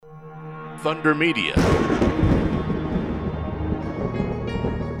Thunder Media.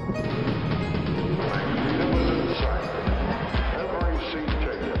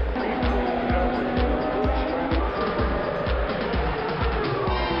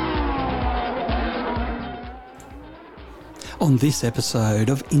 On this episode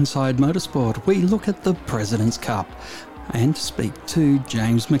of Inside Motorsport, we look at the President's Cup and speak to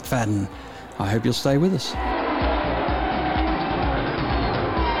James McFadden. I hope you'll stay with us.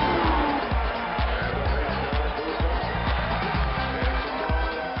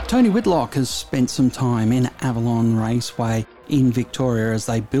 Tony Whitlock has spent some time in Avalon Raceway in Victoria as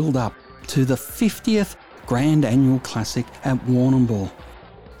they build up to the 50th Grand Annual Classic at Warrnambool.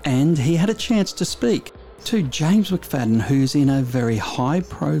 And he had a chance to speak to James McFadden, who's in a very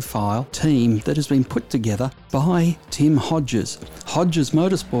high-profile team that has been put together by Tim Hodges. Hodges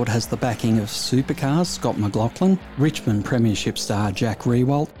Motorsport has the backing of Supercars Scott McLaughlin, Richmond Premiership star Jack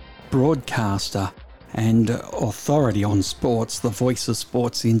Riewoldt, broadcaster and authority on sports, the voice of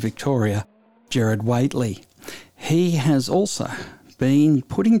sports in Victoria, Gerard Whateley. He has also been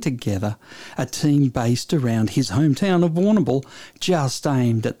putting together a team based around his hometown of Warrnambool, just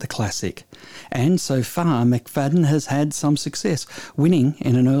aimed at the Classic. And so far, McFadden has had some success, winning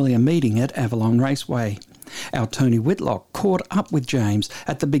in an earlier meeting at Avalon Raceway. Our Tony Whitlock caught up with James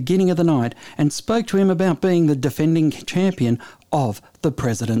at the beginning of the night and spoke to him about being the defending champion of the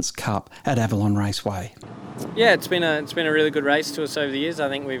President's Cup at Avalon Raceway. Yeah, it's been a really good race to us over the years. I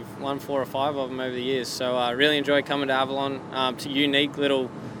think we've won 4 or 5 of them over the years. So I really enjoy coming to Avalon. It's a unique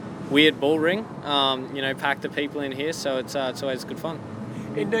little weird bull ring. Pack the people in here, so it's always good fun.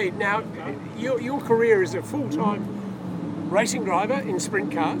 Indeed. Now, your career is a full-time racing driver in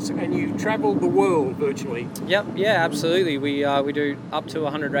sprint cars, and you travel the world virtually. Yep. Yeah, absolutely. We do up to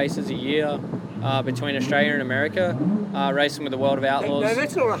 100 races a year between Australia and America, racing with the World of Outlaws. No,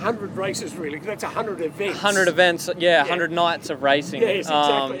 that's not 100 races really. That's 100 events. 100 events. Yeah, 100 nights of racing. Yes,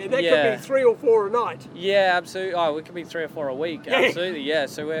 exactly. And that could be 3 or 4 a night. Yeah, absolutely. Oh, it could be 3 or 4 a week. Yeah. Absolutely. Yeah.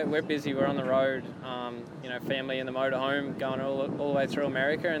 So we're busy. We're on the road. Family in the motorhome, going all the way through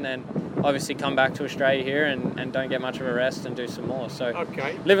America, and then obviously come back to Australia here and don't get much of a rest and do some more. So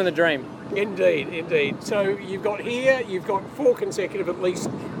living the dream. Indeed. So you've got 4 consecutive at least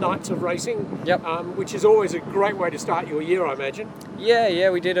nights of racing. Yep. Which is always a great way to start your year, I imagine. Yeah.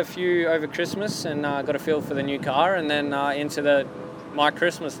 We did a few over Christmas and got a feel for the new car, and then into my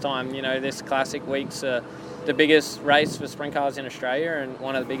Christmas time. This Classic Week's the biggest race for sprint cars in Australia and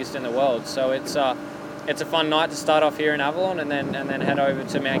one of the biggest in the world. So it's a fun night to start off here in Avalon and then head over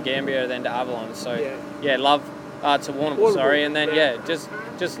to Mount Gambier, then to Avalon. So love to Warrnambool, and then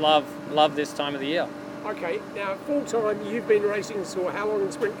just love this time of the year. Okay, now full time you've been racing for how long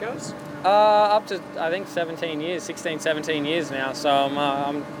in sprint cars? Up to I think 17 years now. So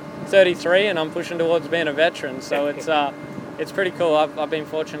I'm 33 and I'm pushing towards being a veteran. So it's pretty cool. I've been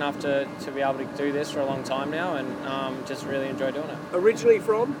fortunate enough to be able to do this for a long time now, and just really enjoy doing it. Originally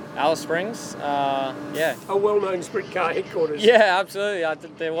from? Alice Springs, yeah. A well-known sprint car headquarters. Yeah, absolutely.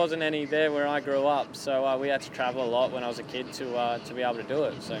 There wasn't any there where I grew up, so we had to travel a lot when I was a kid to be able to do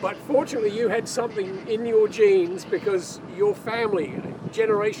it. So. But fortunately you had something in your genes because your family,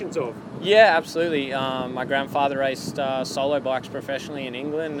 generations of. Yeah, absolutely. My grandfather raced solo bikes professionally in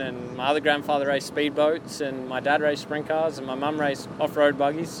England, and my other grandfather raced speedboats, and my dad raced sprint cars, and my mum raced off-road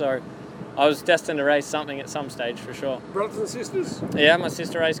buggies, so I was destined to race something at some stage for sure. Brothers and sisters? Yeah, my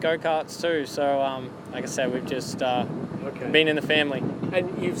sister raced go-karts too, so like I said, we've just been in the family.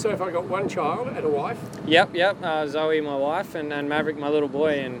 And you've so far got one child and a wife? Yep. Zoe, my wife, and Maverick, my little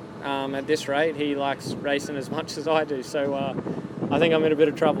boy, and at this rate, he likes racing as much as I do, so I think I'm in a bit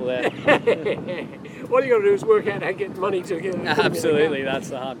of trouble there. What you got to do is work out how to get money to get it. Absolutely, that's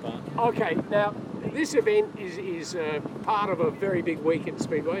the hard part. Okay, now this event is part of a very big week at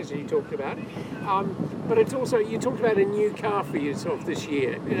Speedway, as you talked about. But it's also, you talked about a new car for yourself this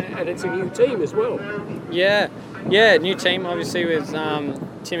year, and it's a new team as well. Yeah, new team obviously with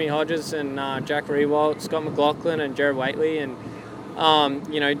Timmy Hodges and Jack Riewoldt, Scott McLaughlin and Gerard Whateley, and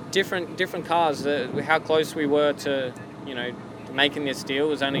different cars. How close we were to making this deal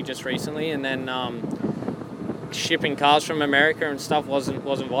was only just recently, and then shipping cars from America and stuff wasn't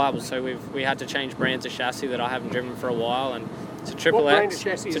viable, so we had to change brands of chassis that I haven't driven for a while, and it's a Triple X. Brand of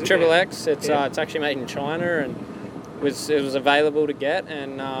chassis it's a Triple X. It's actually made in China, and it was available to get,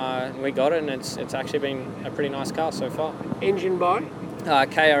 and we got it, and it's actually been a pretty nice car so far. Engine by?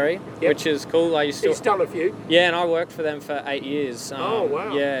 KRE, which is cool. He's done a few. Yeah, and I worked for them for 8 years. Oh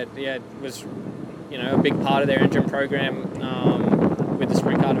wow. Yeah, it was a big part of their engine program with the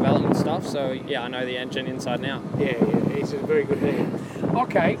sprint car development stuff. So yeah, I know the engine inside and out. Yeah, he's a very good hand.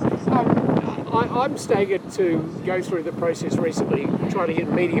 Okay. I'm staggered to go through the process recently, trying to get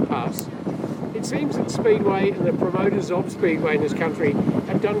a media pass. It seems that Speedway and the promoters of Speedway in this country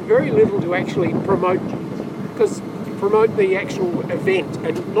have done very little to actually promote the actual event,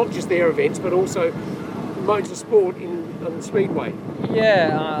 and not just their events, but also motorsport in Speedway.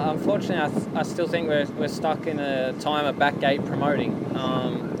 Yeah, unfortunately, I still think we're stuck in a time of backgate promoting.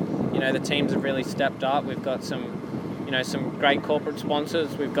 The teams have really stepped up. We've got some great corporate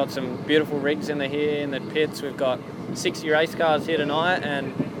sponsors. We've got some beautiful rigs in the pits. We've got 60 race cars here tonight,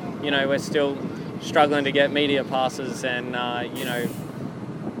 and we're still struggling to get media passes. And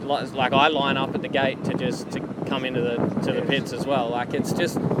like I line up at the gate to come into the pits as well. Like it's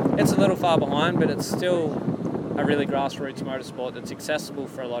a little far behind, but it's still a really grassroots motorsport that's accessible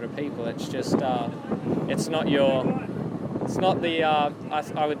for a lot of people. It's just I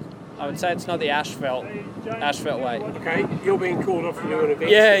would say it's not the asphalt way. Okay, you're being called off to do an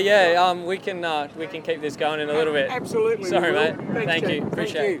event. Yeah. We can keep this going in a little bit. Absolutely. Sorry, mate. Thanks, Thank you. James.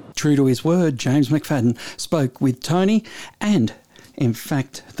 Appreciate it. True to his word, James McFadden spoke with Tony, and in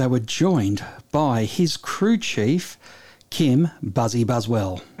fact, they were joined by his crew chief, Kim Buzzy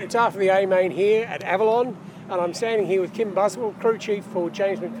Buswell. It's after the A-Main here at Avalon, and I'm standing here with Kim Buswell, crew chief for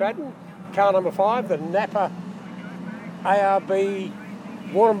James McFadden, car number 5, the Napa ARB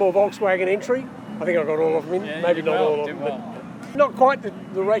Warrnambool Volkswagen entry. I think I got all of them in, maybe not all of them. But not quite the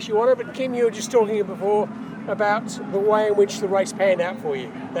race you wanted, but Kim, you were just talking before about the way in which the race panned out for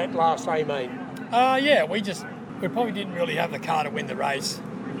you, that last A-Main. We probably didn't really have the car to win the race,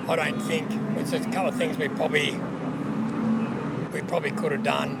 I don't think. It's just a couple of things we probably could have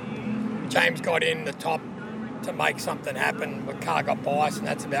done. James got in the top to make something happen. The car got biased, and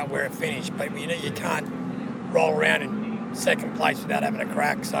that's about where it finished. But you can't roll around in second place without having a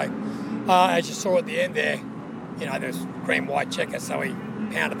crack. So as you saw at the end there, there's green-white checker, so he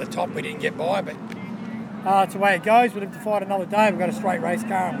pounded the top. We didn't get by, but it's the way it goes. We live to fight another day. We've got a straight race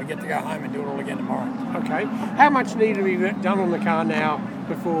car, and we get to go home and do it all again tomorrow. Okay. How much needed to be done on the car now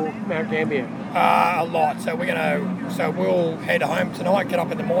before Mount Gambier? A lot. So we'll head home tonight, get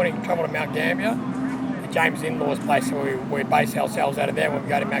up in the morning, travel to Mount Gambier, James' in-laws place, so we base ourselves out of there when we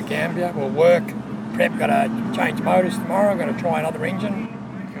go to Mount Gambier. We'll work, prep, got to change motors tomorrow, got to try another engine.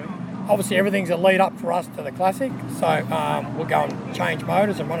 Okay. Obviously everything's a lead up for us to the Classic, so we'll go and change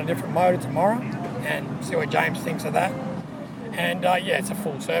motors and run a different motor tomorrow and see what James thinks of that. And it's a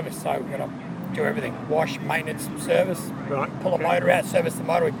full service, so we've got to do everything: wash, maintenance, service, Right. Pull a motor out, service the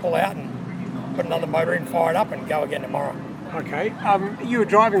motor we pull out, and put another motor in, fire it up, and go again tomorrow. Okay. You were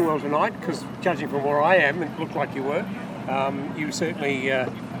driving well tonight, because judging from where I am, it looked like you were. You were certainly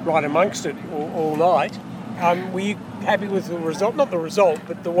right amongst it all night. Were you happy with the result? Not the result,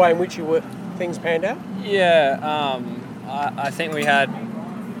 but the way in which things panned out? Yeah, I think we had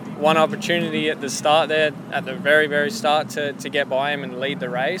one opportunity at the start there, at the very, very start, to get by him and lead the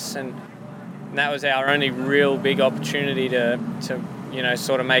race, and that was our only real big opportunity to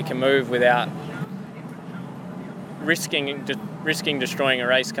sort of make a move without risking destroying a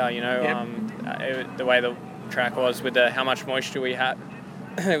race car. Yep. The way the track was with how much moisture we had,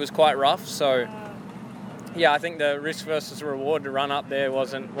 it was quite rough. So yeah, I think the risk versus reward to run up there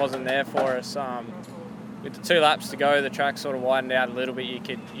wasn't there for us. With the 2 laps to go, the track sort of widened out a little bit.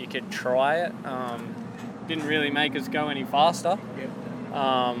 You could try it. Didn't really make us go any faster. Yep.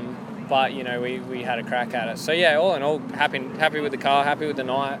 But we had a crack at it. So yeah, all in all, happy with the car, happy with the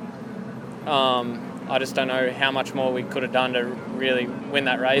night. I just don't know how much more we could have done to really win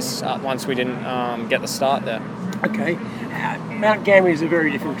that race once we didn't get the start there. Okay. Mount Gambier is a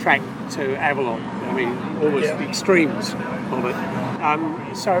very different track to Avalon. I mean, almost the extremes of it.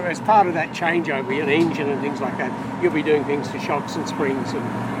 So as part of that changeover, an engine and things like that, you'll be doing things to shocks and springs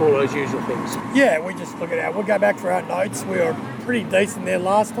and all those usual things. Yeah, we just look at we'll go back for our notes. We were pretty decent there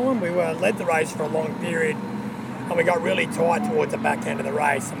last time. We led the race for a long period, and we got really tight towards the back end of the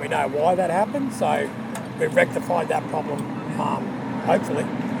race, and we know why that happened. So we've rectified that problem, hopefully,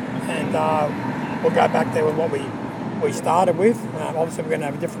 and we'll go back there with what we started with. Obviously, we're going to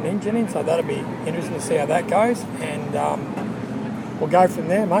have a different engine in, so that'll be interesting to see how that goes, and we'll go from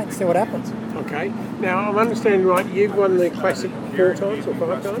there, mate, and see what happens. Okay. Now, I'm understanding right, you've won the Classic 4 times or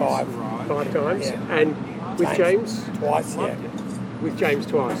 5 times? 5 times. Yeah. And with James? Twice, yeah. With James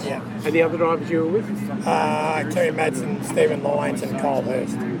twice? Yeah. And the other drivers you were with? Kerry Madsen, Stephen Lyons, and Kyle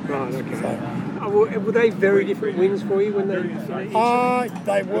Hurst. Right, okay. So, were they very different wins for you when they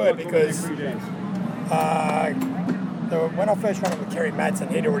they were, because when I first ran it with Kerry Madsen,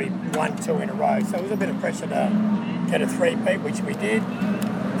 he'd already won 2 in a row, so it was a bit of pressure to get a 3-peat, which we did.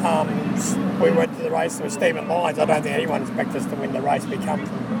 We went to the race with Stephen Lyons. I don't think anyone expected us to win the race. We come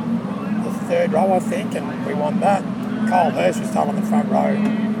from the third row, I think, and we won that. Kyle Hurst was started on the front row.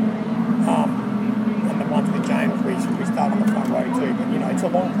 And the ones with James, we started on the front row too. But, it's a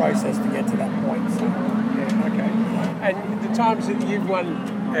long process to get to that point. So. Yeah, okay. And the times that you've won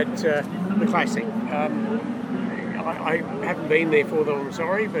at the Classic, I haven't been there for them, I'm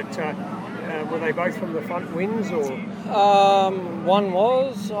sorry, but were they both from the front wins or? One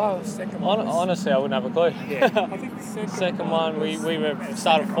was. Honestly, I wouldn't have a clue. Yeah. I think the Second one, we were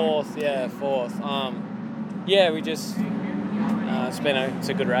started fourth. Yeah, fourth. We just. It's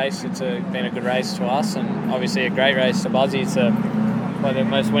a good race. Been a good race to us, and obviously a great race to Buzzy. It's one of the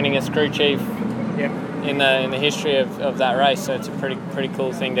most winningest crew chief. Yep. In the history of that race, so it's a pretty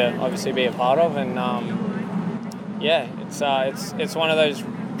cool thing to obviously be a part of, and it's one of those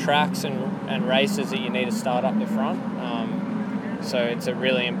tracks and races that you need to start up the front. So it's a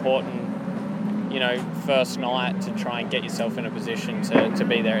really important, first night to try and get yourself in a position to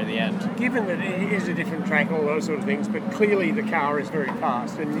be there at the end. Given that it is a different track and all those sort of things, but clearly the car is very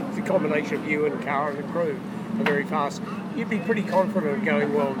fast, and the combination of you and the car and the crew are very fast, you'd be pretty confident of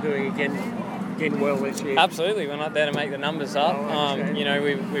going well and doing again well this year. Absolutely, we're not there to make the numbers up.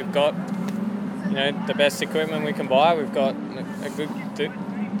 We've got the best equipment we can buy. We've got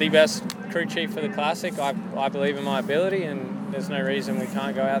the best crew chief for the Classic. I believe in my ability, and there's no reason we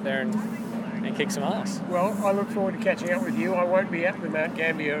can't go out there and kick some ass. Well, I look forward to catching up with you. I won't be at the Mount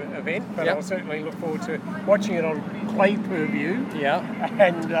Gambier event, but I'll certainly look forward to watching it on pay-per-view.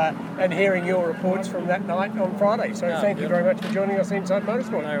 And hearing your reports from that night on Friday. So thank you very much for joining us Inside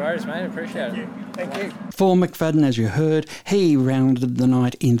Motorsport. No worries, mate. Appreciate it. Thank you. For McFadden, as you heard, he rounded the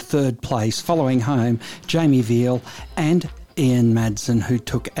night in third place, following home Jamie Veal and Ian Madsen, who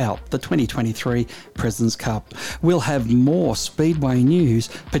took out the 2023 President's Cup. We'll have more Speedway news,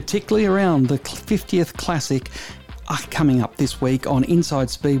 particularly around the 50th Classic, coming up this week on Inside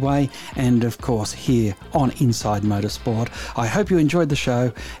Speedway and, of course, here on Inside Motorsport. I hope you enjoyed the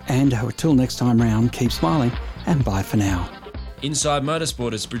show, and until next time round, keep smiling, and bye for now. Inside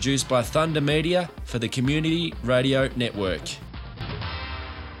Motorsport is produced by Thunder Media for the Community Radio Network.